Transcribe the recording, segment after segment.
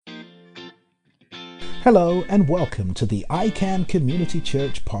Hello and welcome to the ICANN Community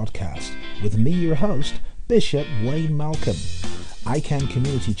Church podcast with me, your host, Bishop Wayne Malcolm. ICANN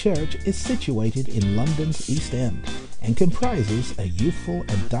Community Church is situated in London's East End and comprises a youthful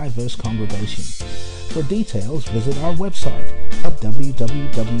and diverse congregation. For details, visit our website at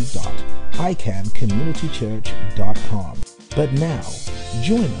www.icanncommunitychurch.com. But now,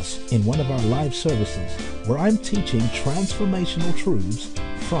 join us in one of our live services where I'm teaching transformational truths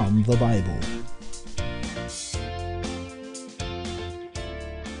from the Bible.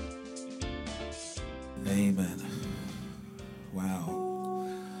 Amen. Wow.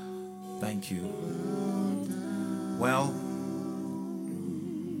 Thank you. Well,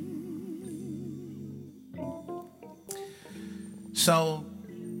 so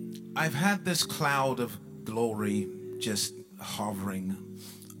I've had this cloud of glory just hovering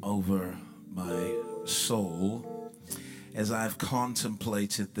over my soul as I've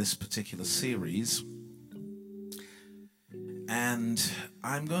contemplated this particular series. And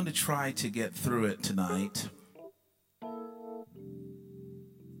I'm going to try to get through it tonight.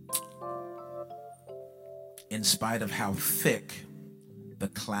 In spite of how thick the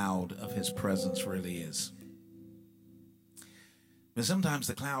cloud of his presence really is. But sometimes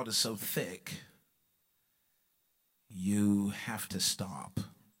the cloud is so thick, you have to stop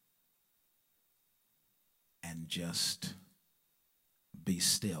and just be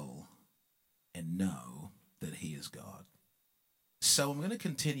still and know that he is God. So I'm going to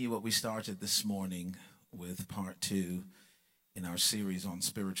continue what we started this morning with part 2 in our series on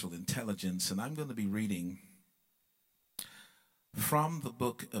spiritual intelligence. And I'm going to be reading from the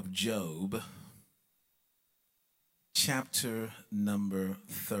book of Job, chapter number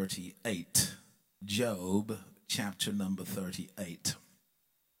 38. Job, chapter number 38.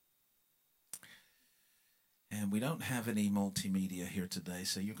 And we don't have any multimedia here today,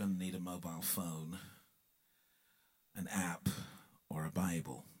 so you're going to need a mobile phone, an app, or a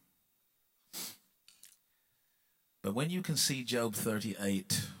Bible. But when you can see Job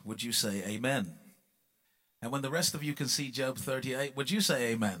 38, would you say amen? And when the rest of you can see Job 38, would you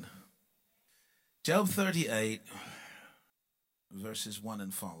say amen? Job 38, verses 1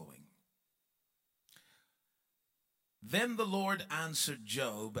 and following. Then the Lord answered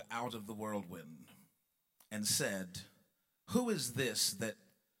Job out of the whirlwind and said, Who is this that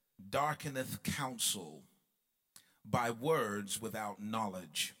darkeneth counsel by words without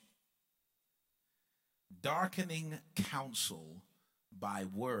knowledge? Darkening counsel by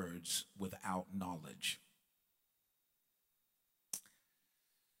words without knowledge.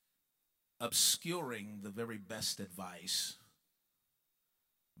 Obscuring the very best advice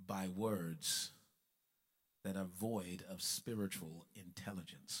by words that are void of spiritual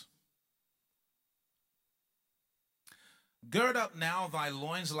intelligence. Gird up now thy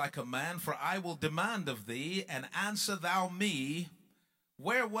loins like a man, for I will demand of thee, and answer thou me.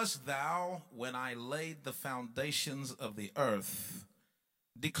 Where wast thou when I laid the foundations of the earth?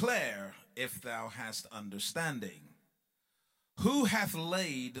 Declare if thou hast understanding. Who hath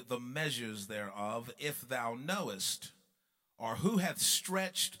laid the measures thereof, if thou knowest? Or who hath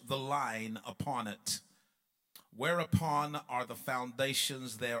stretched the line upon it? Whereupon are the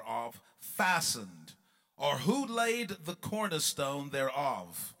foundations thereof fastened? Or who laid the cornerstone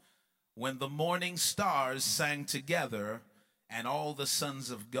thereof? When the morning stars sang together, and all the sons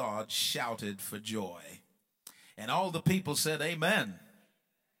of God shouted for joy. And all the people said, Amen.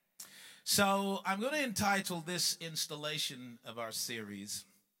 So I'm going to entitle this installation of our series,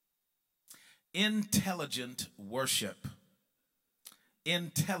 Intelligent Worship.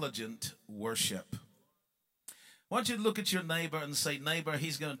 Intelligent Worship. I want you to look at your neighbor and say, neighbor,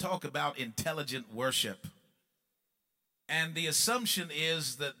 he's going to talk about intelligent worship. And the assumption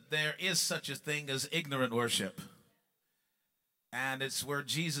is that there is such a thing as ignorant worship. And it's where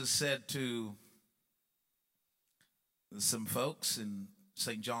Jesus said to some folks in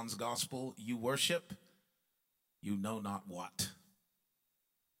St. John's Gospel, you worship, you know not what.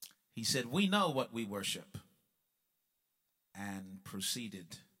 He said, we know what we worship. And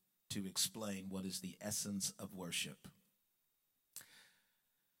proceeded to explain what is the essence of worship.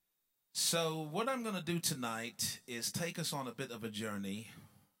 So what I'm going to do tonight is take us on a bit of a journey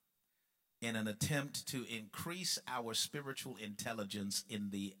in an attempt to increase our spiritual intelligence in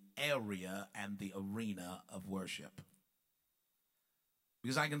the area and the arena of worship.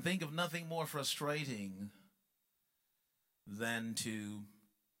 Because I can think of nothing more frustrating than to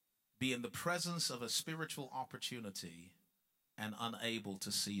be in the presence of a spiritual opportunity and unable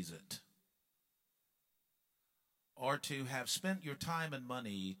to seize it. Or to have spent your time and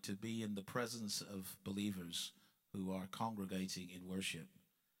money to be in the presence of believers who are congregating in worship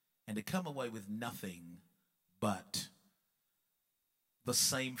and to come away with nothing but the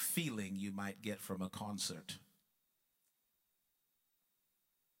same feeling you might get from a concert.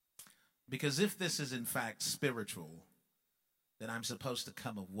 Because if this is in fact spiritual, then I'm supposed to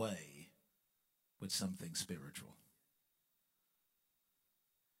come away with something spiritual.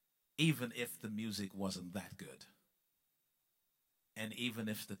 Even if the music wasn't that good. And even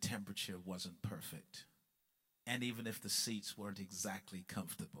if the temperature wasn't perfect. And even if the seats weren't exactly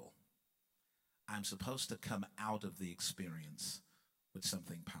comfortable. I'm supposed to come out of the experience with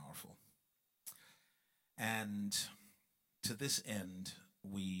something powerful. And to this end,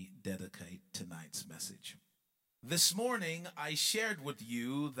 we dedicate tonight's message. This morning, I shared with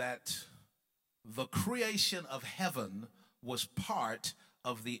you that the creation of heaven was part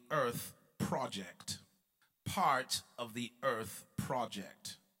of the earth project. Part of the earth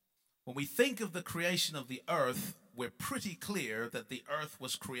project. When we think of the creation of the earth, we're pretty clear that the earth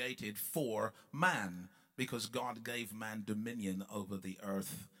was created for man, because God gave man dominion over the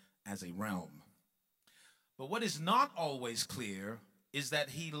earth as a realm. But what is not always clear is that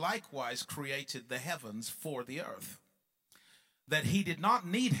he likewise created the heavens for the earth. That he did not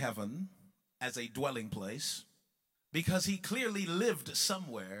need heaven as a dwelling place, because he clearly lived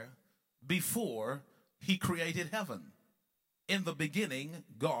somewhere before he created heaven. In the beginning,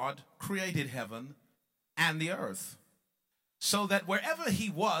 God created heaven and the earth. So that wherever he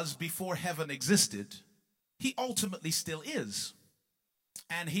was before heaven existed, he ultimately still is.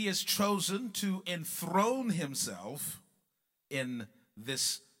 And he has chosen to enthrone himself in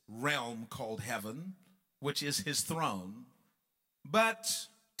this realm called heaven, which is his throne. But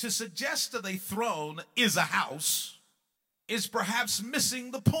to suggest that a throne is a house is perhaps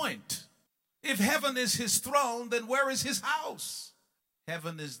missing the point. If heaven is his throne, then where is his house?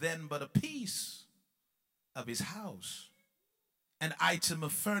 Heaven is then but a piece of his house, an item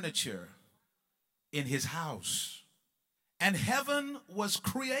of furniture in his house. And heaven was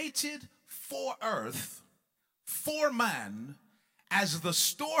created for earth, for man, as the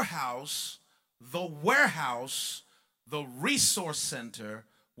storehouse, the warehouse, the resource center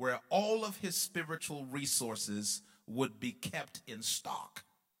where all of his spiritual resources would be kept in stock.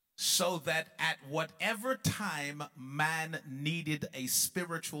 So that at whatever time man needed a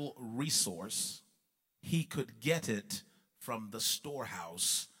spiritual resource, he could get it from the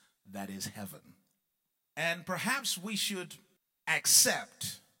storehouse that is heaven. And perhaps we should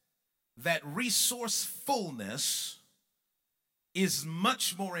accept that resourcefulness is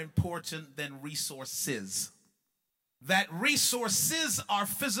much more important than resources. That resources are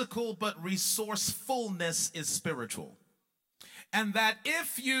physical, but resourcefulness is spiritual. And that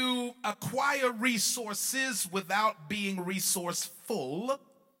if you acquire resources without being resourceful,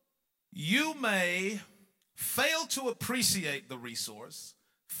 you may fail to appreciate the resource,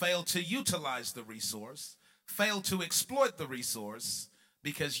 fail to utilize the resource, fail to exploit the resource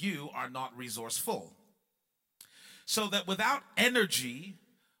because you are not resourceful. So that without energy,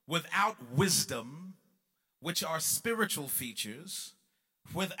 without wisdom, which are spiritual features,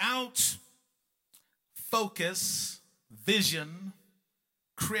 without focus, vision,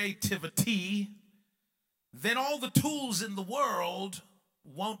 creativity, then all the tools in the world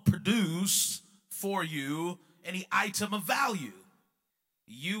won't produce for you any item of value.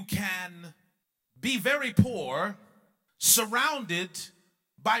 You can be very poor, surrounded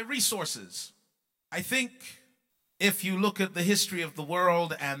by resources. I think if you look at the history of the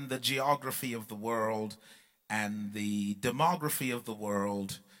world and the geography of the world and the demography of the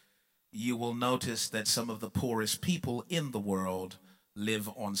world, you will notice that some of the poorest people in the world live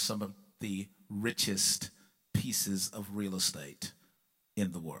on some of the richest pieces of real estate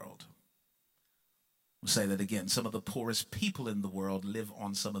in the world. I'll say that again. Some of the poorest people in the world live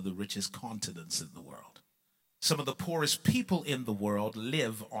on some of the richest continents in the world. Some of the poorest people in the world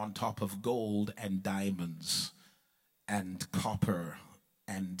live on top of gold and diamonds and copper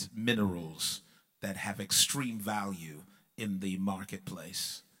and minerals that have extreme value in the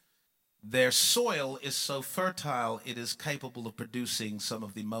marketplace. Their soil is so fertile, it is capable of producing some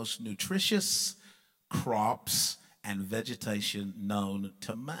of the most nutritious crops and vegetation known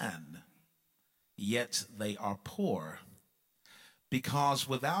to man. Yet they are poor, because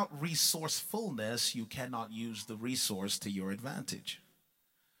without resourcefulness, you cannot use the resource to your advantage.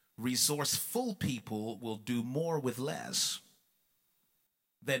 Resourceful people will do more with less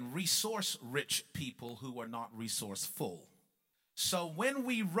than resource-rich people who are not resourceful. So when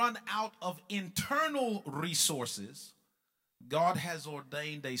we run out of internal resources, God has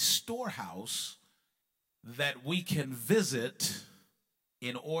ordained a storehouse that we can visit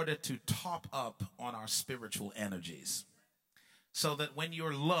in order to top up on our spiritual energies. so that when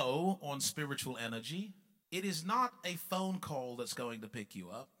you're low on spiritual energy, it is not a phone call that's going to pick you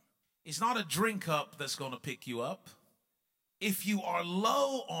up. It's not a drink up that's going to pick you up. If you are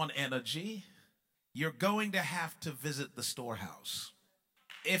low on energy, you're going to have to visit the storehouse.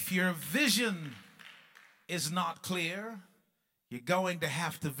 If your vision is not clear, you're going to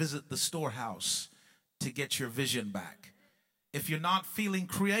have to visit the storehouse to get your vision back. If you're not feeling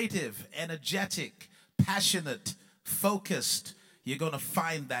creative, energetic, passionate, focused, you're going to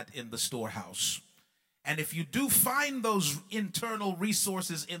find that in the storehouse. And if you do find those internal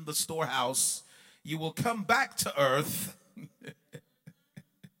resources in the storehouse, you will come back to earth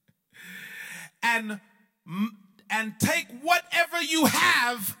and take whatever you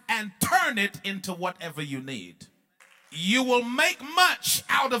have and turn it into whatever you need. You will make much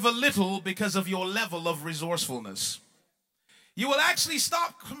out of a little because of your level of resourcefulness. You will actually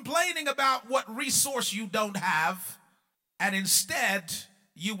stop complaining about what resource you don't have, and instead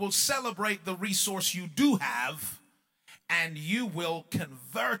you will celebrate the resource you do have, and you will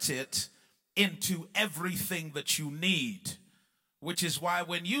convert it into everything that you need. Which is why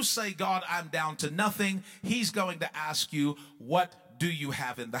when you say, God, I'm down to nothing, he's going to ask you, what do you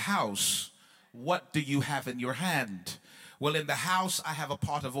have in the house? What do you have in your hand? Well, in the house, I have a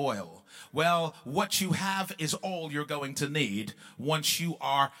pot of oil. Well, what you have is all you're going to need once you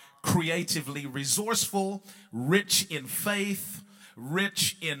are creatively resourceful, rich in faith,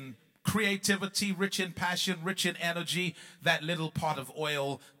 rich in creativity, rich in passion, rich in energy. That little pot of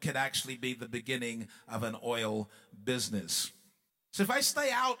oil could actually be the beginning of an oil business. So if I stay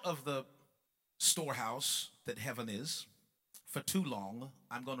out of the storehouse that heaven is for too long,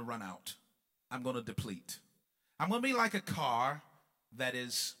 I'm going to run out. I'm going to deplete. I'm going to be like a car that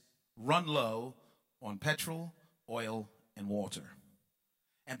is run low on petrol, oil, and water.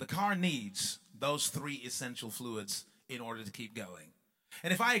 And the car needs those three essential fluids in order to keep going.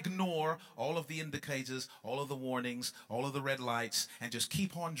 And if I ignore all of the indicators, all of the warnings, all of the red lights, and just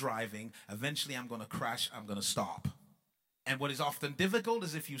keep on driving, eventually I'm going to crash, I'm going to stop. And what is often difficult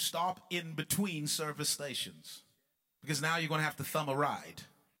is if you stop in between service stations, because now you're going to have to thumb a ride.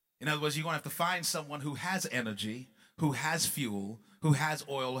 In other words, you're going to have to find someone who has energy, who has fuel, who has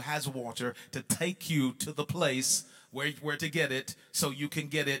oil, has water to take you to the place where to get it so you can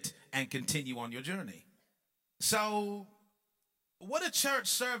get it and continue on your journey. So what a church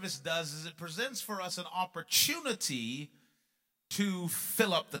service does is it presents for us an opportunity to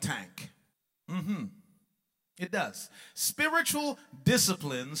fill up the tank. It does. Spiritual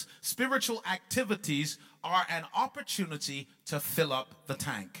disciplines, spiritual activities are an opportunity to fill up the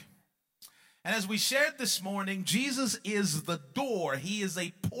tank. And as we shared this morning, Jesus is the door. He is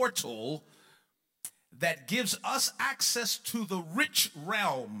a portal that gives us access to the rich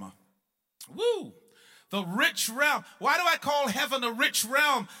realm. Woo! The rich realm. Why do I call heaven a rich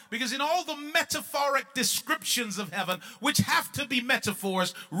realm? Because in all the metaphoric descriptions of heaven, which have to be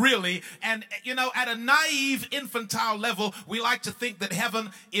metaphors, really, and, you know, at a naive, infantile level, we like to think that heaven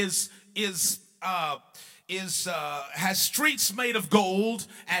has streets made of gold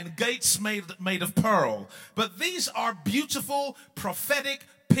and gates made of pearl. But these are beautiful, prophetic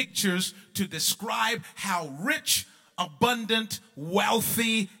pictures to describe how rich, abundant,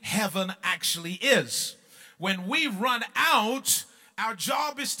 wealthy heaven actually is. When we run out, our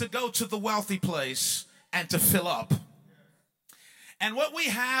job is to go to the wealthy place and to fill up. And what we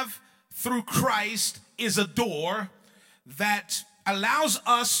have through Christ is a door that allows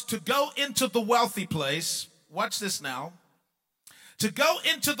us to go into the wealthy place. Watch this now. To go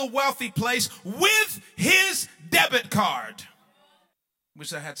into the wealthy place with his debit card.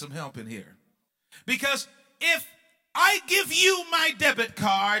 Wish I had some help in here. Because if I give you my debit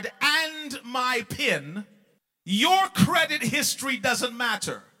card and my PIN, your credit history doesn't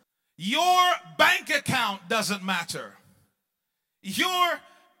matter. Your bank account doesn't matter.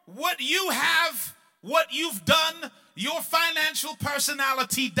 What you have, what you've done, your financial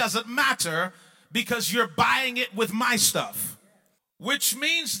personality doesn't matter because you're buying it with my stuff. Which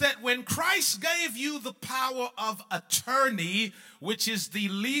means that when Christ gave you the power of attorney, which is the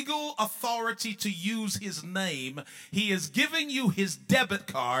legal authority to use his name, he is giving you his debit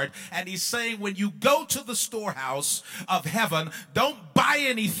card, and he's saying when you go to the storehouse of heaven, don't buy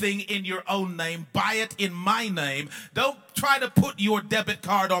anything in your own name, buy it in my name. Don't try to put your debit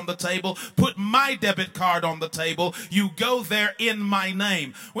card on the table, put my debit card on the table. You go there in my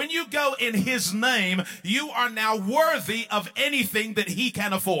name. When you go in his name, you are now worthy of anything that he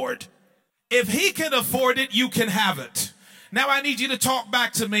can afford. If he can afford it, you can have it. Now I need you to talk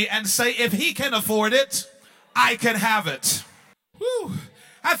back to me and say, if he can afford it, I can have it. Whew.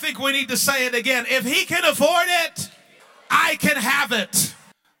 I think we need to say it again. If he can afford it, I can have it.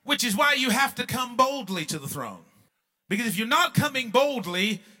 Which is why you have to come boldly to the throne. Because if you're not coming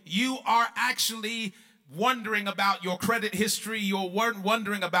boldly, you are actually wondering about your credit history. You're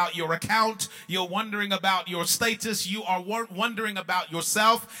wondering about your account. You're wondering about your status. You are wondering about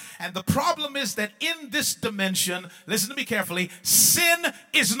yourself. And the problem is that in this dimension, listen to me carefully, sin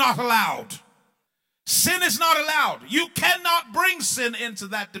is not allowed. Sin is not allowed. You cannot bring sin into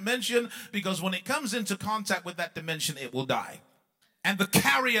that dimension, because when it comes into contact with that dimension, it will die. And the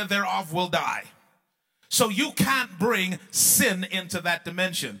carrier thereof will die. So you can't bring sin into that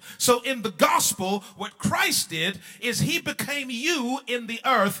dimension. So in the gospel, what Christ did is he became you in the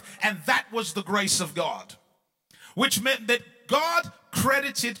earth, and that was the grace of God. Which meant that God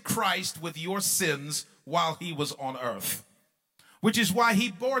credited Christ with your sins while he was on earth. Which is why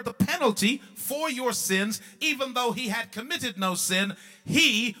he bore the penalty for your sins. Even though he had committed no sin,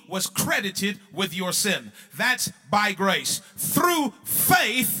 he was credited with your sin. That's by grace. Through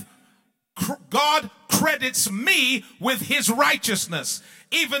faith, God credits me with his righteousness.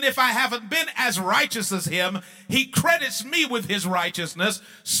 Even if I haven't been as righteous as him, he credits me with his righteousness,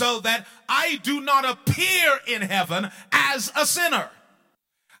 so that I do not appear in heaven as a sinner.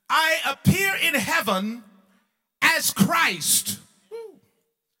 I appear in heaven as Christ.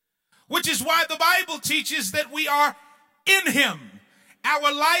 Which is why the Bible teaches that we are in him.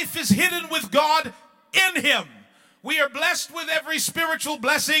 Our life is hidden with God in him. We are blessed with every spiritual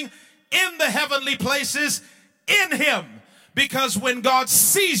blessing in the heavenly places in him. Because when God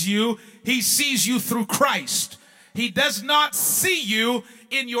sees you, he sees you through Christ. He does not see you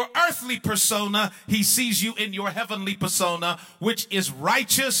in your earthly persona. He sees you in your heavenly persona, which is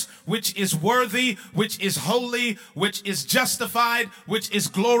righteous, which is worthy, which is holy, which is justified, which is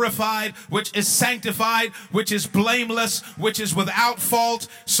glorified, which is sanctified, which is blameless, which is without fault.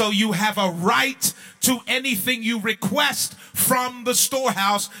 So you have a right to anything you request from the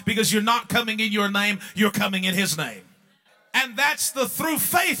storehouse, because you're not coming in your name, you're coming in his name. And that's the through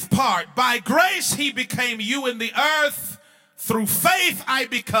faith part. By grace he became you in the earth. Through faith I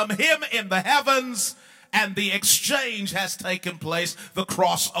become him in the heavens. And the exchange has taken place, the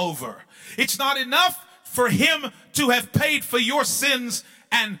crossover. It's not enough for him to have paid for your sins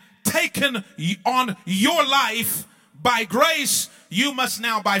and taken on your life. By grace, you must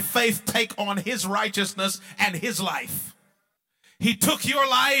now by faith take on his righteousness and his life. He took your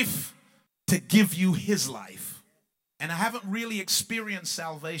life to give you his life. And I haven't really experienced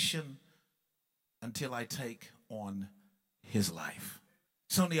salvation until I take on his life.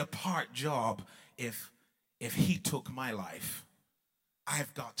 It's only a part job if he took my life.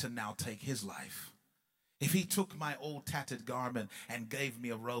 I've got to now take his life. If he took my old tattered garment and gave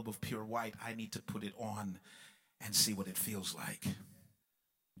me a robe of pure white, I need to put it on and see what it feels like.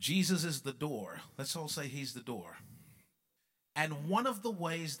 Jesus is the door. Let's all say he's the door. And one of the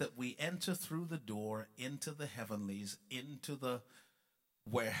ways that we enter through the door into the heavenlies, into the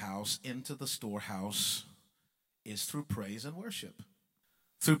warehouse, into the storehouse, is through praise and worship.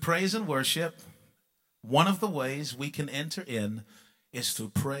 Through praise and worship, one of the ways we can enter in is through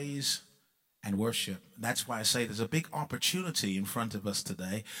praise and worship. That's why I say there's a big opportunity in front of us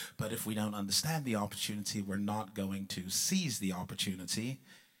today, but if we don't understand the opportunity, we're not going to seize the opportunity.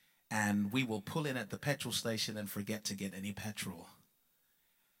 And we will pull in at the petrol station and forget to get any petrol.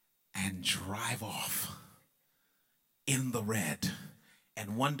 And drive off in the red.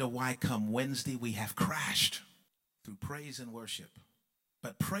 And wonder why come Wednesday we have crashed. Through praise and worship.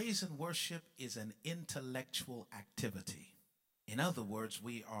 But praise and worship is an intellectual activity. In other words,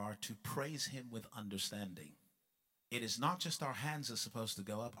 we are to praise him with understanding. It is not just our hands are supposed to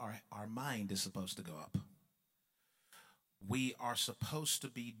go up. Our mind is supposed to go up. We are supposed to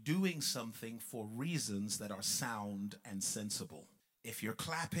be doing something for reasons that are sound and sensible. If you're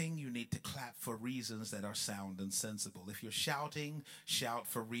clapping, you need to clap for reasons that are sound and sensible. If you're shouting, shout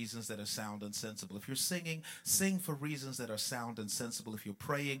for reasons that are sound and sensible. If you're singing, sing for reasons that are sound and sensible. If you're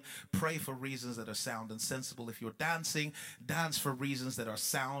praying, pray for reasons that are sound and sensible. If you're dancing, dance for reasons that are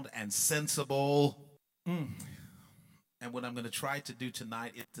sound and sensible. And what I'm going to try to do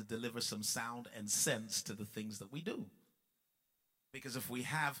tonight is to deliver some sound and sense to the things that we do. Because if we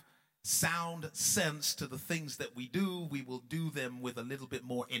have sound sense to the things that we do, we will do them with a little bit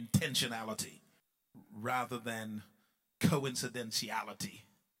more intentionality rather than coincidentiality,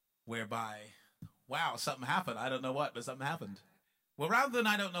 whereby, wow, something happened. I don't know what, but something happened. Well, rather than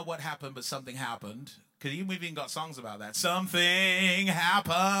I don't know what happened, but something happened, because we've even got songs about that. Something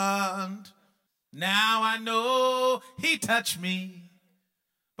happened. Now I know he touched me.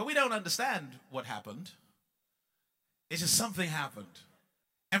 But we don't understand what happened. It's just something happened.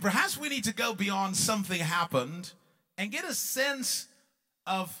 And perhaps we need to go beyond something happened and get a sense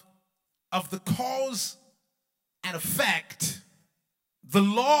of the cause and effect, the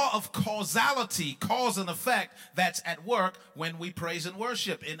law of causality, cause and effect, that's at work when we praise and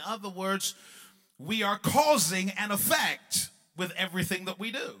worship. In other words, we are causing an effect with everything that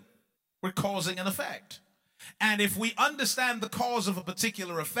we do. We're causing an effect. And if we understand the cause of a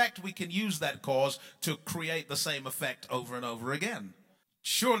particular effect, we can use that cause to create the same effect over and over again.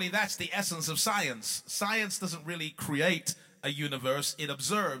 Surely that's the essence of science. Science doesn't really create a universe. It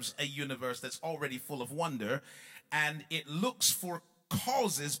observes a universe that's already full of wonder, and it looks for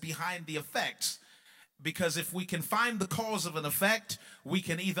causes behind the effects. Because if we can find the cause of an effect, we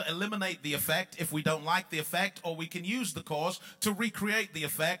can either eliminate the effect if we don't like the effect, or we can use the cause to recreate the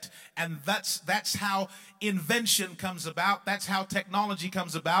effect. And that's how invention comes about. That's how technology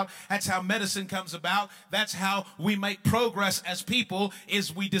comes about. That's how medicine comes about. That's how we make progress as people,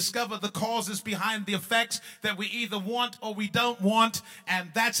 is we discover the causes behind the effects that we either want or we don't want. And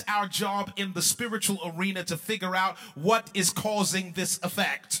that's our job in the spiritual arena, to figure out what is causing this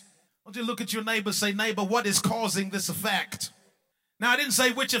effect. Why don't you look at your neighbor and say, neighbor, what is causing this effect? Now, I didn't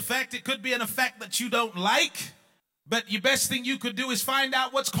say which effect. It could be an effect that you don't like, but the best thing you could do is find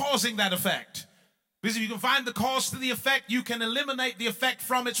out what's causing that effect. Because if you can find the cause to the effect, you can eliminate the effect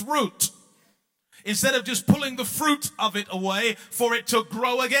from its root, instead of just pulling the fruit of it away for it to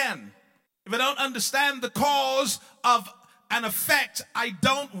grow again. If I don't understand the cause of an effect I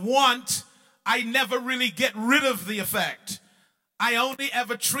don't want, I never really get rid of the effect. I only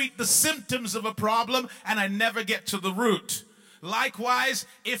ever treat the symptoms of a problem, and I never get to the root. Likewise,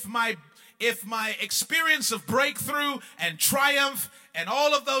 if my experience of breakthrough and triumph and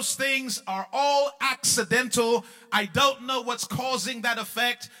all of those things are all accidental, I don't know what's causing that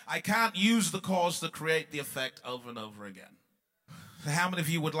effect, I can't use the cause to create the effect over and over again. How many of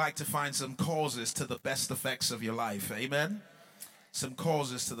you would like to find some causes to the best effects of your life? Amen? Some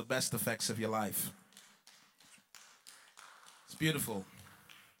causes to the best effects of your life. It's beautiful.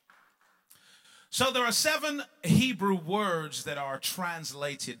 So there are 7 Hebrew words that are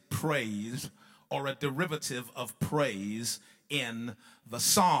translated praise, or a derivative of praise, in the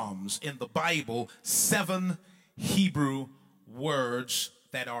Psalms. In the Bible, 7 Hebrew words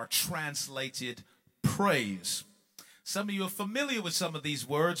that are translated praise. Some of you are familiar with some of these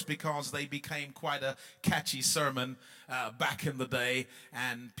words because they became quite a catchy sermon back in the day,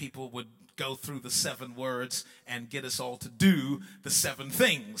 and people would go through the 7 words and get us all to do the 7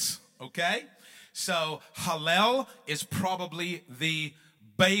 things, okay? So Hallel is probably the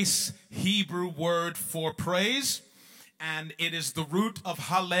base Hebrew word for praise, and it is the root of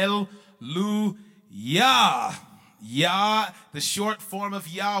Hallelujah. Yah, the short form of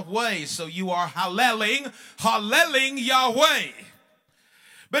Yahweh. So you are hallelling Yahweh.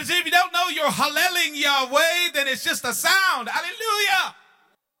 But if you don't know you're hallelling Yahweh, then it's just a sound. Hallelujah.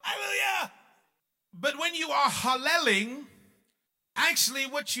 Hallelujah. But when you are hallelling, actually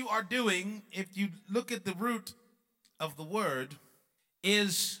what you are doing, if you look at the root of the word,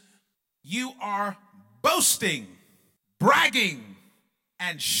 is you are boasting, bragging,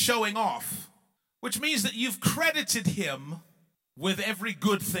 and showing off. Which means that you've credited him with every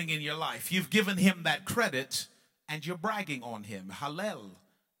good thing in your life. You've given him that credit, and you're bragging on him. Hallel.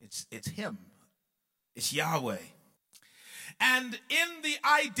 It's him. It's Yahweh. And in the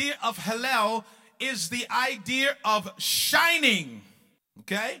idea of Hallel is the idea of shining.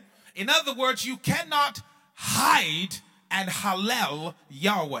 Okay? In other words, you cannot hide and Hallel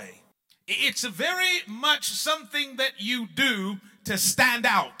Yahweh. It's very much something that you do to stand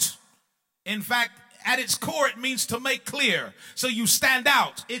out. In fact, at its core, it means to make clear. So you stand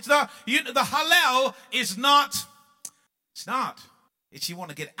out. It's not, the Hallel is not, it's you want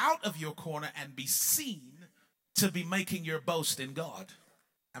to get out of your corner and be seen to be making your boast in God.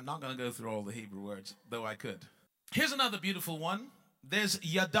 I'm not going to go through all the Hebrew words, though I could. Here's another beautiful one. There's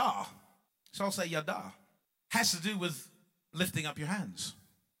Yada. So I'll say Yada. Has to do with lifting up your hands.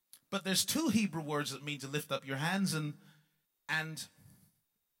 But there's 2 Hebrew words that mean to lift up your hands, and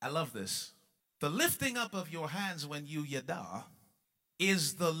I love this. The lifting up of your hands when you Yada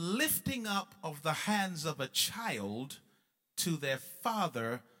is the lifting up of the hands of a child to their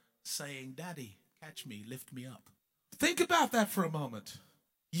father, saying, Daddy, catch me, lift me up. Think about that for a moment.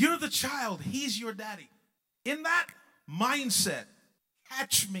 You're the child, he's your daddy. In that mindset,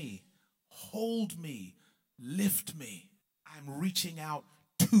 catch me, hold me, lift me. I'm reaching out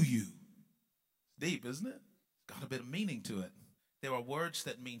to you. Deep, isn't it? Got a bit of meaning to it. There are words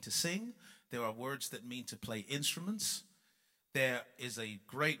that mean to sing. There are words that mean to play instruments. There is a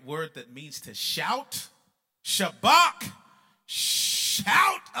great word that means to shout. Shabach.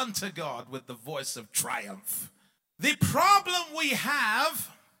 Shout unto God with the voice of triumph. The problem we have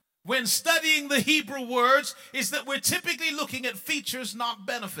when studying the Hebrew words is that we're typically looking at features, not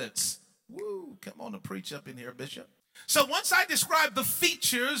benefits. Woo, come on and preach up in here, Bishop. So once I describe the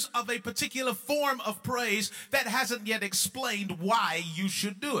features of a particular form of praise, that hasn't yet explained why you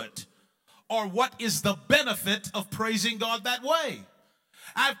should do it, or what is the benefit of praising God that way.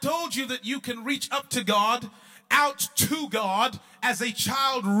 I've told you that you can reach up to God, out to God, as a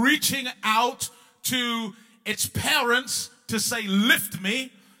child reaching out to its parents to say, lift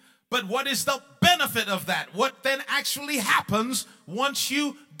me. But what is the benefit of that? What then actually happens once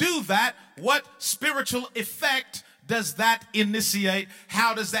you do that? What spiritual effect does that initiate?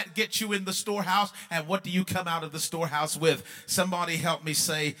 How does that get you in the storehouse? And what do you come out of the storehouse with? Somebody help me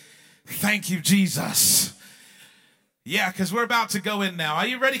say, thank you, Jesus. Yeah, because we're about to go in now. Are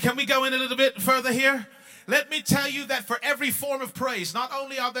you ready? Can we go in a little bit further here? Let me tell you that for every form of praise, not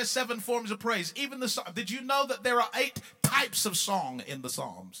only are there 7 forms of praise, even did you know that there are 8 types of song in the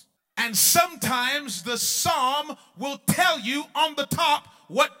Psalms? And sometimes the psalm will tell you on the top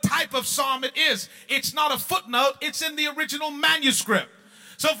what type of psalm it is. It's not a footnote, it's in the original manuscript.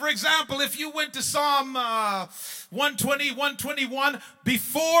 So for example, if you went to Psalm 120, 121,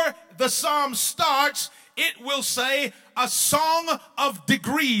 before the psalm starts, it will say a song of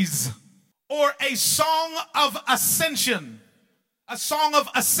degrees, or a song of ascension, a song of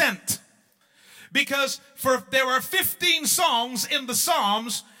ascent. Because there are 15 songs in the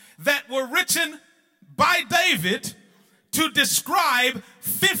Psalms that were written by David to describe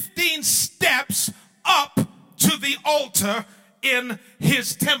 15 steps up to the altar in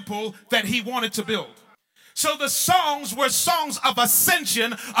his temple that he wanted to build. So the songs were songs of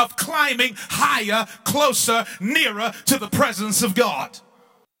ascension, of climbing higher, closer, nearer to the presence of God.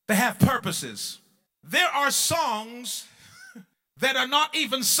 They have purposes. There are songs that are not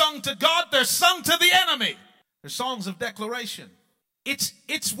even sung to God, they're sung to the enemy. They're songs of declaration.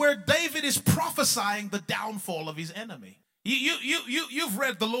 It's where David is prophesying the downfall of his enemy. You've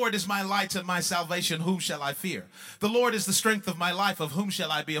read, the Lord is my light and my salvation, whom shall I fear? The Lord is the strength of my life, of whom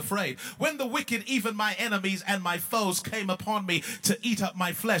shall I be afraid? When the wicked, even my enemies and my foes, came upon me to eat up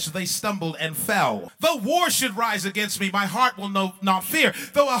my flesh, they stumbled and fell. Though war should rise against me, my heart will not fear.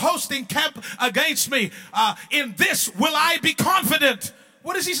 Though a host encamp against me, in this will I be confident.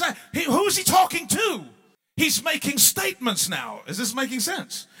 What is he saying? Who is he talking to? He's making statements now. Is this making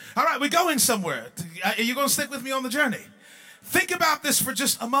sense? All right, we're going somewhere. Are you going to stick with me on the journey? Think about this for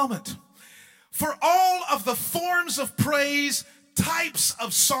just a moment. For all of the forms of praise, types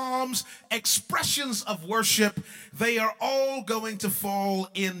of psalms, expressions of worship, they are all going to fall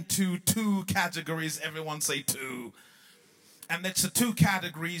into 2 categories. Everyone say 2. And it's the 2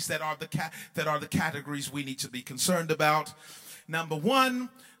 categories that are the categories we need to be concerned about. Number 1,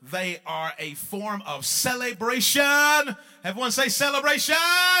 they are a form of celebration. Everyone say celebration.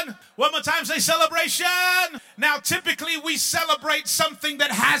 One more time, say celebration. Now, typically we celebrate something that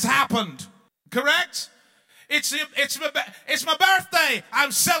has happened, correct? It's my birthday.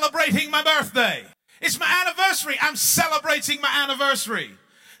 I'm celebrating my birthday. It's my anniversary. I'm celebrating my anniversary.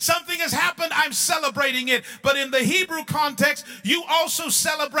 Something has happened, I'm celebrating it. But in the Hebrew context, you also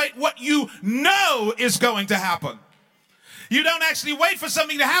celebrate what you know is going to happen. You don't actually wait for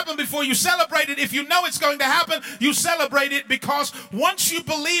something to happen before you celebrate it. If you know it's going to happen, you celebrate it, because once you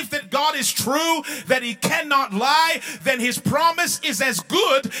believe that God is true, that he cannot lie, then his promise is as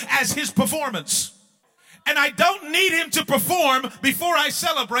good as his performance. And I don't need him to perform before I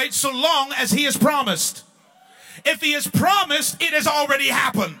celebrate, so long as he has promised. If he has promised, it has already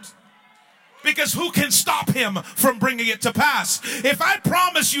happened. Because who can stop him from bringing it to pass? If I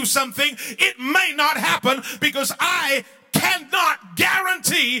promise you something, it may not happen, because I cannot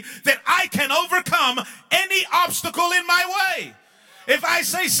guarantee that I can overcome any obstacle in my way. If I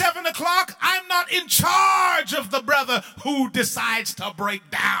say 7 o'clock, I'm not in charge of the brother who decides to break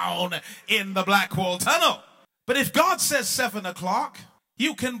down in the Blackwall Tunnel. But if God says 7 o'clock,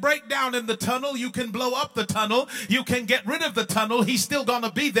 you can break down in the tunnel, you can blow up the tunnel, you can get rid of the tunnel. He's still going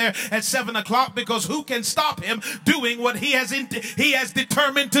to be there at 7 o'clock, because who can stop him doing what he has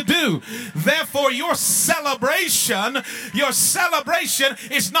determined to do? Therefore, your celebration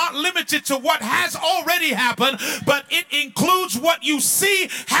is not limited to what has already happened, but it includes what you see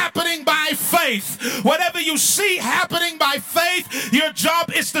happening by faith. Whatever you see happening by faith, your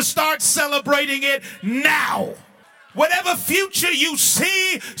job is to start celebrating it now. Whatever future you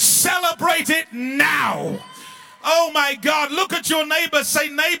see, celebrate it now. Oh my God, look at your neighbor. Say,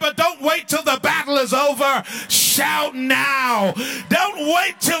 neighbor, don't wait till the battle is over. Shout now. Don't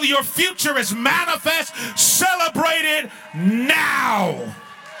wait till your future is manifest. Celebrate it now.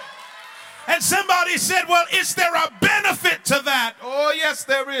 And somebody said, well, is there a benefit to that? Oh, yes,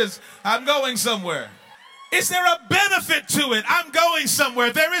 there is. I'm going somewhere. Is there a benefit to it? I'm going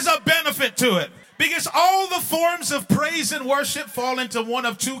somewhere. There is a benefit to it. Because all the forms of praise and worship fall into one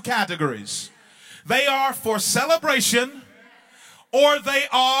of two categories. They are for celebration, or they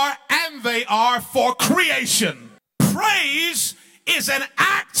are for creation. Praise is an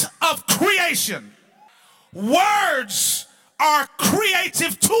act of creation. Words are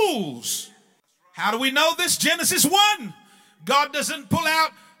creative tools. How do we know this? Genesis 1. God doesn't pull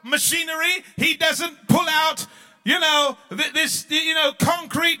out machinery. He doesn't pull out, this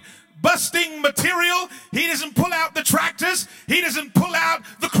concrete busting material. He doesn't pull out the tractors. He doesn't pull out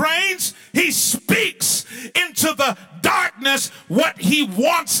the cranes. He speaks into the darkness what he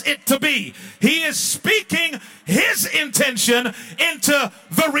wants it to be. He is speaking his intention into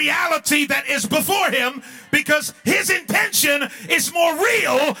the reality that is before him, because his intention is more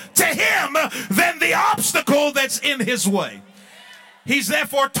real to him than the obstacle that's in his way. He's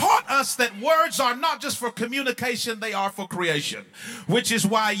therefore taught us that words are not just for communication, they are for creation, which is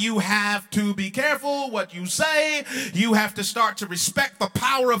why you have to be careful what you say. You have to start to respect the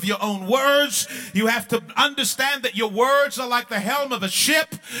power of your own words. You have to understand that your words are like the helm of a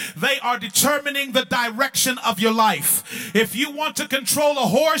ship. They are determining the direction of your life. If you want to control a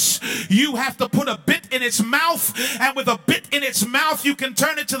horse, you have to put a bit in its mouth, and with a bit in its mouth, you can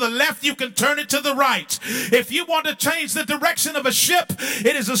turn it to the left, you can turn it to the right. If you want to change the direction of a ship,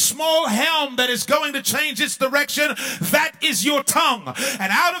 it is a small helm that is going to change its direction. That is your tongue.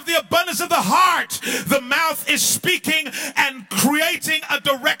 And out of the abundance of the heart, the mouth is speaking and creating a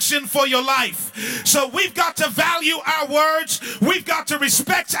direction for your life. So we've got to value our words. We've got to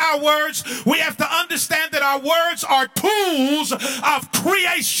respect our words. We have to understand that our words are tools of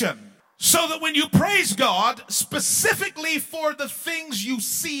creation. So that when you praise God specifically for the things you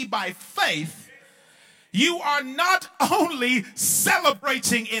see by faith, you are not only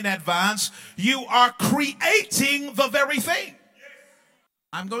celebrating in advance, you are creating the very thing.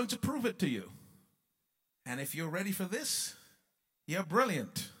 I'm going to prove it to you. And if you're ready for this, you're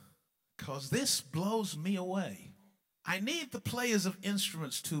brilliant, because this blows me away. I need the players of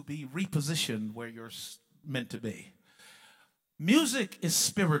instruments to be repositioned where you're meant to be. Music is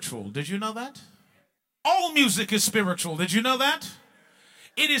spiritual. Did you know that? All music is spiritual. Did you know that?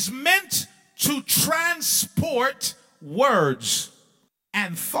 It is meant to transport words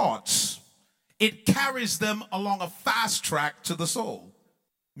and thoughts. It carries them along a fast track to the soul.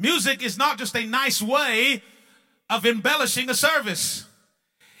 Music is not just a nice way of embellishing a service.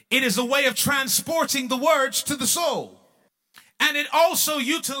 It is a way of transporting the words to the soul. And it also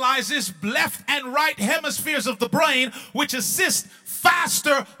utilizes left and right hemispheres of the brain, which assist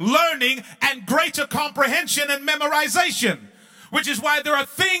faster learning and greater comprehension and memorization. Which is why there are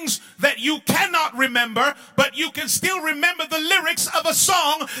things that you cannot remember, but you can still remember the lyrics of a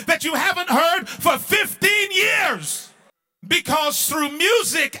song that you haven't heard for 15 years. Because through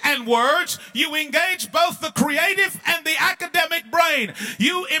music and words, you engage both the creative and the academic brain.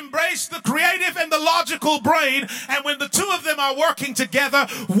 You embrace the creative and the logical brain. And when the two of them are working together,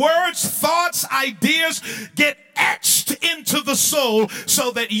 words, thoughts, ideas get etched into the soul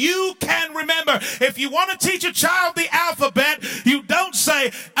so that you can remember. If you want to teach a child the alphabet, you don't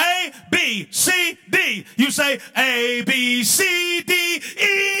say A, B, C, D. You say A, B, C, D,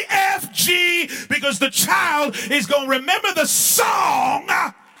 E, F, G, because the child is going to remember the song,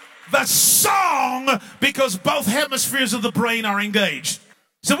 because both hemispheres of the brain are engaged.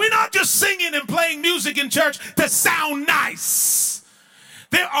 So we're not just singing and playing music in church to sound nice.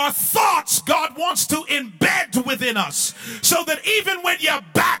 There are thoughts God wants to embed within us so that even when you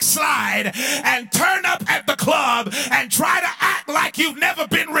backslide and turn up at the club and try to act like you've never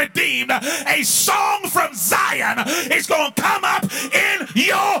been redeemed, a song from Zion is going to come up in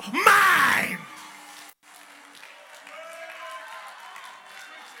your mind.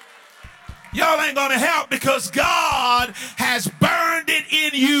 Y'all ain't going to help because God has burned it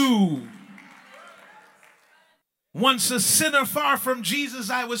in you. Once a sinner far from Jesus,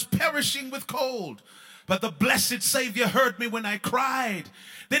 I was perishing with cold. But the blessed Savior heard me when I cried.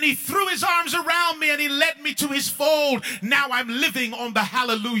 Then he threw his arms around me and he led me to his fold. Now I'm living on the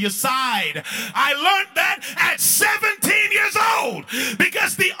hallelujah side. I learned that at 17 years old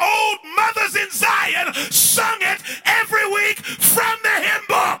because the old mothers in Zion sung it every week from the hymn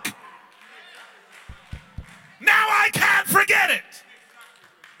book. Now I can't forget it.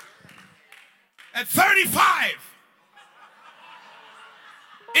 At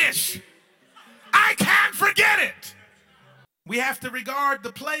 35-ish, I can't forget it. We have to regard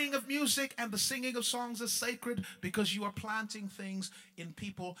the playing of music and the singing of songs as sacred because you are planting things in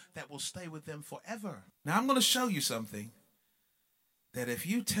people that will stay with them forever. Now, I'm going to show you something that if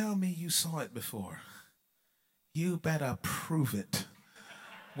you tell me you saw it before, you better prove it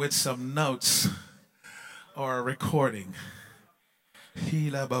with some notes or a recording.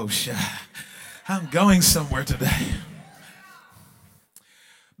 I'm going somewhere today.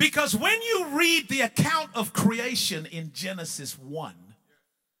 Because when you read the account of creation in Genesis 1,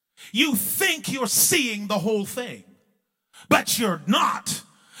 you think you're seeing the whole thing, but you're not.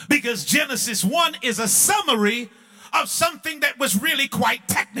 Because Genesis 1 is a summary of something that was really quite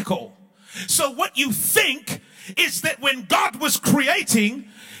technical. So what you think is that when God was creating,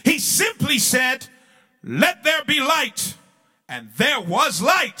 he simply said, let there be light. And there was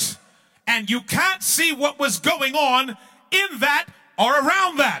light. And you can't see what was going on in that or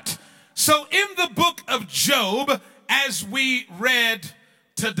around that. So in the book of Job, as we read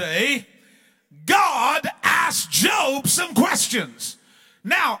today, God asked Job some questions.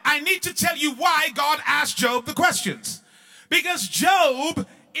 Now, I need to tell you why God asked Job the questions. Because Job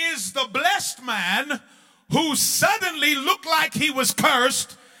is the blessed man who suddenly looked like he was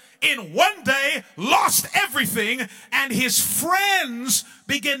cursed, in one day lost everything, and his friends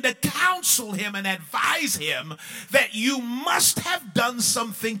begin to counsel him and advise him that you must have done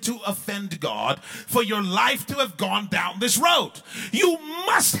something to offend God for your life to have gone down this road. You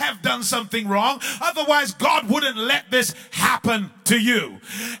must have done something wrong, otherwise God wouldn't let this happen to you.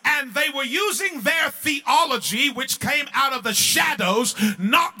 And they were using their theology, which came out of the shadows,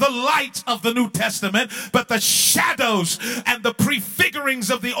 not the light of the New Testament, but the shadows and the prefigurings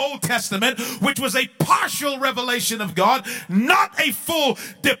of the Old Testament, which was a partial revelation of God, not a full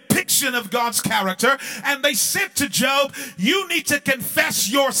depiction of God's character. And they said to Job, you need to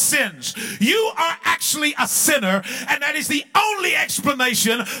confess your sins. You are actually a sinner, and that is the only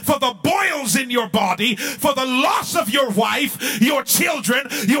explanation for the boils in your body, for the loss of your wife, your children,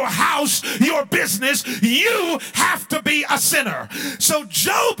 your house, your business. You have to be a sinner. So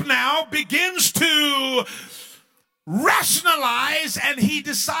Job now begins to rationalize, and he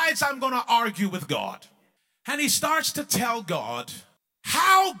decides, I'm going to argue with God. And he starts to tell God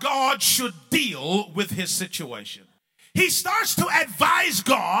how God should deal with his situation. He starts to advise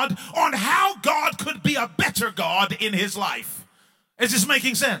God on how God could be a better God in his life. Is this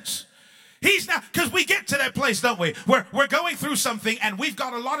making sense? He's now, because we get to that place, don't we? Where we're going through something and we've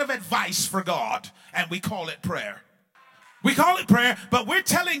got a lot of advice for God, and we call it prayer. We call it prayer, but we're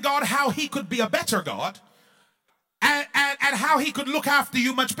telling God how he could be a better God. And how he could look after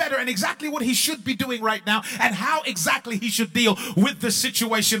you much better, and exactly what he should be doing right now, and how exactly he should deal with the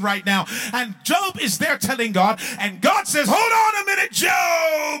situation right now. And Job is there telling God, and God says, hold on a minute,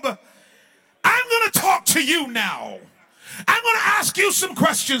 Job. I'm going to talk to you now. I'm going to ask you some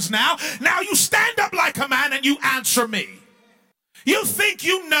questions now. Now you stand up like a man and you answer me. You think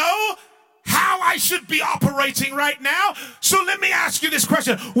you know how I should be operating right now? So let me ask you this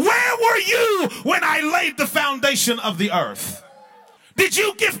question. Where were you when I laid the foundation of the earth? Did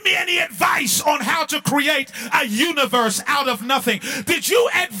you give me any advice on how to create a universe out of nothing? Did you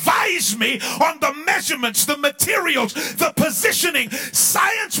advise me on the measurements, the materials, the positioning?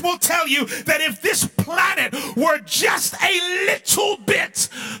 Science will tell you that if this planet were just a little bit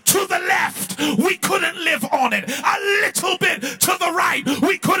to the left, we couldn't live on it. A little bit to the right,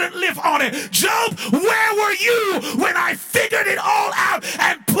 we couldn't live on it. Job, where were you when I figured it all out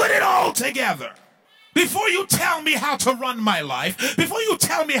and put it all together? Before you tell me how to run my life, before you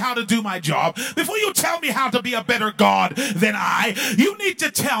tell me how to do my job, before you tell me how to be a better God than I, you need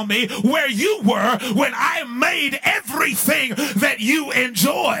to tell me where you were when I made everything that you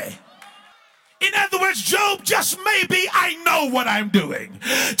enjoy. In other words, Job, just maybe I know what I'm doing.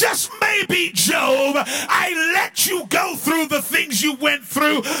 Just maybe, Job, I let you go through the things you went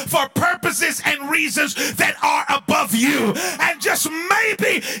through for purposes and reasons that are above you. And just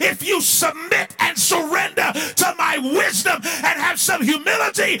maybe if you submit and surrender to my wisdom and have some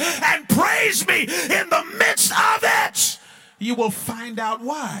humility and praise me in the midst of it, you will find out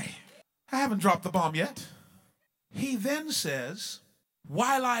why. I haven't dropped the bomb yet. He then says,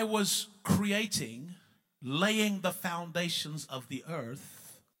 while I was creating, laying the foundations of the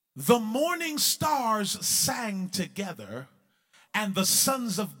earth, the morning stars sang together and the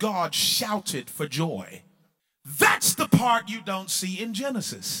sons of God shouted for joy. That's the part you don't see in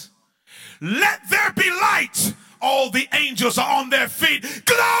Genesis. Let there be light. All the angels are on their feet.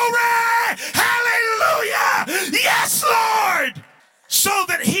 Glory! Hallelujah! Yes, Lord! So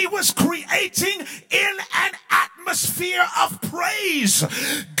that he was creating in an atmosphere of praise.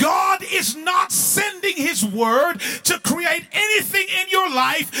 God is not sending his God's word to create anything in your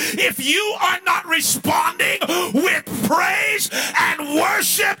life, if you are not responding with praise and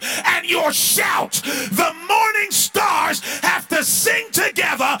worship and your shout, the morning stars have to sing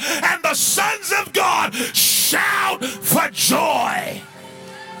together and the sons of God shout for joy.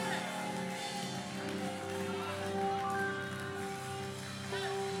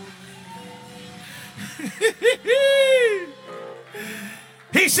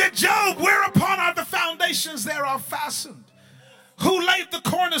 He said, Job, whereupon are the foundations thereof fastened? Who laid the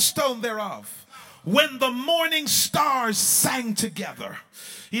cornerstone thereof? When the morning stars sang together.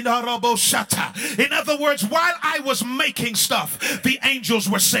 In other words, while I was making stuff, the angels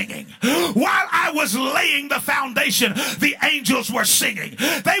were singing. While I was laying the foundation, the angels were singing.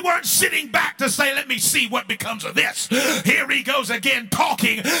 They weren't sitting back to say, let me see what becomes of this. Here he goes again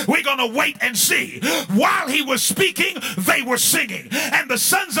talking. We're going to wait and see. While he was speaking, they were singing. And the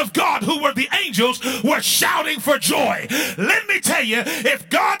sons of God, who were the angels, were shouting for joy. Let me tell you, if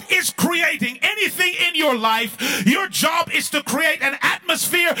God is creating anything in your life, your job is to create an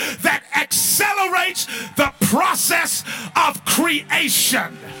atmosphere that accelerates the process of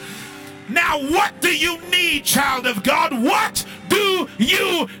creation. Now, what do you need, child of God? What do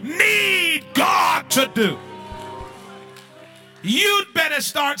you need God to do? You'd better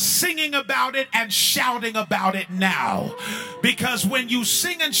start singing about it and shouting about it now. Because when you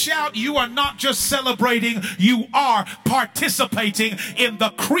sing and shout, you are not just celebrating, you are participating in the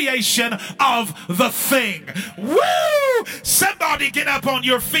creation of the thing. Woo! Somebody get up on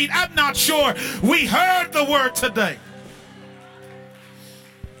your feet. I'm not sure we heard the word today.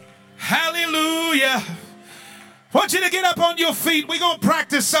 Hallelujah. I want you to get up on your feet. We're going to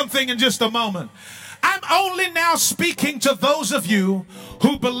practice something in just a moment. I'm only now speaking to those of you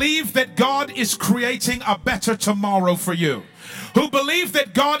who believe that God is creating a better tomorrow for you, who believe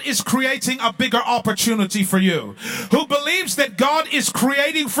that God is creating a bigger opportunity for you, who believes that God is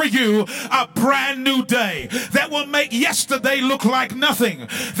creating for you a brand new day that will make yesterday look like nothing,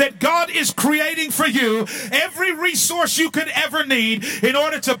 that God is creating for you every resource you could ever need in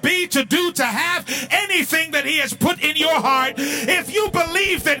order to be, to do, to have anything that he has put in your heart. If you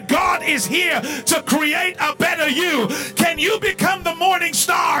believe that God is here to create a better you, can you become the morning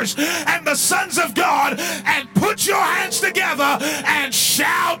stars and the sons of God and put your hands together and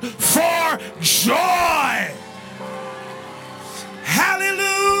shout for joy?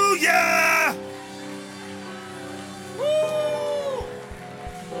 Hallelujah! Woo!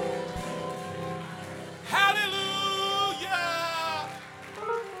 Hallelujah!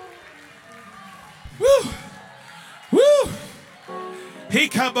 Woo! Woo!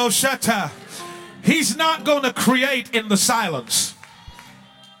 Hikaboshata. He's not going to create in the silence.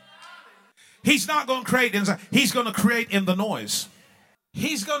 He's not going to create in, he's going to create in the noise.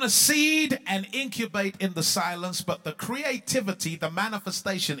 He's going to seed and incubate in the silence, but the creativity, the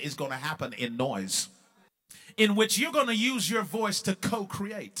manifestation is going to happen in noise, in which you're going to use your voice to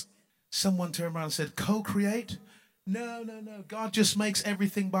co-create. Someone turned around and said, co-create? No, no, no. God just makes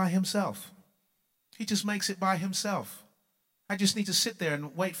everything by himself. He just makes it by himself. I just need to sit there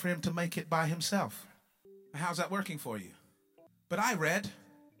and wait for him to make it by himself. How's that working for you? But I read,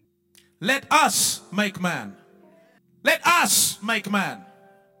 let us make man. Let us make man.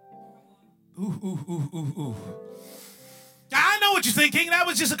 Ooh, ooh, ooh, ooh, ooh. I know what you're thinking. That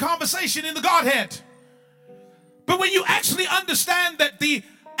was just a conversation in the Godhead. But when you actually understand that the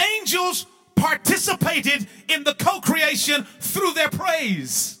angels participated in the co-creation through their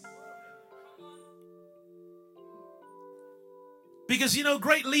praise. Because, you know,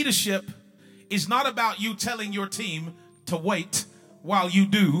 great leadership is not about you telling your team to wait while you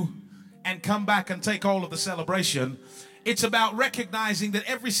do and come back and take all of the celebration. It's about recognizing that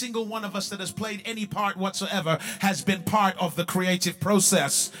every single one of us that has played any part whatsoever has been part of the creative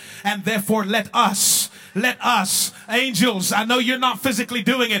process. And therefore, let us, angels, I know you're not physically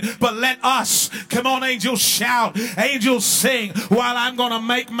doing it, but let us, come on, angels, shout, angels, sing, while I'm going to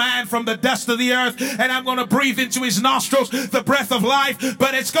make man from the dust of the earth, and I'm going to breathe into his nostrils the breath of life.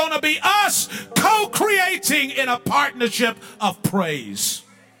 But it's going to be us co-creating in a partnership of praise.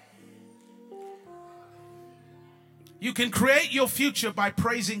 You can create your future by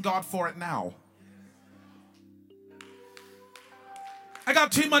praising God for it now. I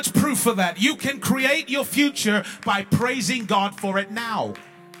got too much proof for that. You can create your future by praising God for it now.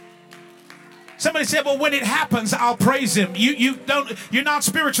 Somebody said, well, when it happens, I'll praise him. You're not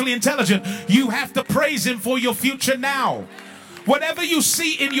spiritually intelligent. You have to praise him for your future now. Whatever you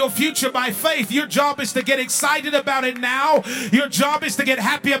see in your future by faith, your job is to get excited about it now. Your job is to get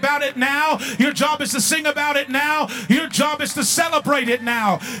happy about it now. Your job is to sing about it now. Your job is to celebrate it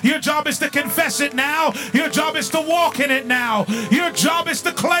now. Your job is to confess it now. Your job is to walk in it now. Your job is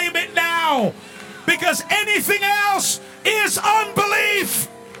to claim it now. Because anything else is unbelief.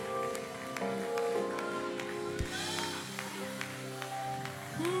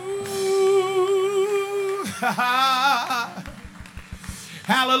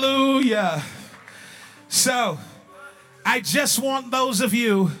 Hallelujah. So, I just want those of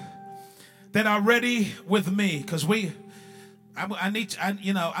you that are ready with me, because I'm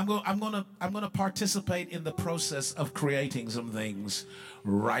gonna participate in the process of creating some things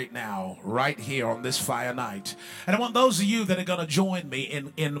right now, right here on this fire night. And I want those of you that are gonna join me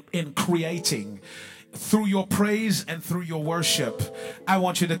in creating through your praise and through your worship. I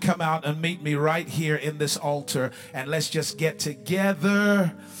want you to come out and meet me right here in this altar, and let's just get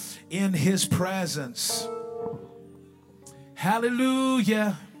together in his presence.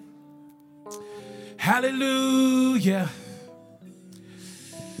 Hallelujah. Hallelujah.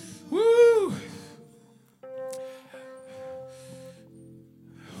 Woo.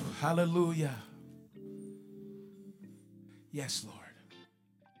 Hallelujah. Yes, Lord.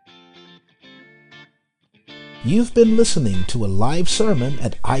 You've been listening to a live sermon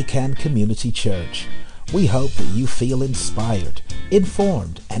at ICANN Community Church. We hope that you feel inspired,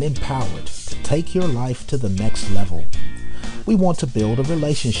 informed, and empowered to take your life to the next level. We want to build a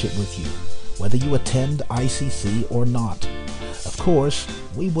relationship with you, whether you attend ICC or not. Of course,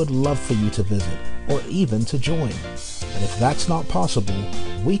 we would love for you to visit or even to join. But if that's not possible,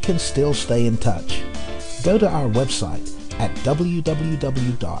 we can still stay in touch. Go to our website at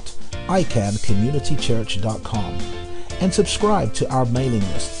www.icanncommunitychurch.com and subscribe to our mailing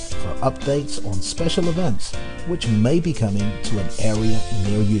list for updates on special events which may be coming to an area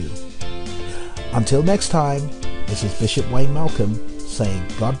near you. Until next time, this is Bishop Wayne Malcolm saying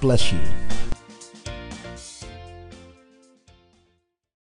God bless you.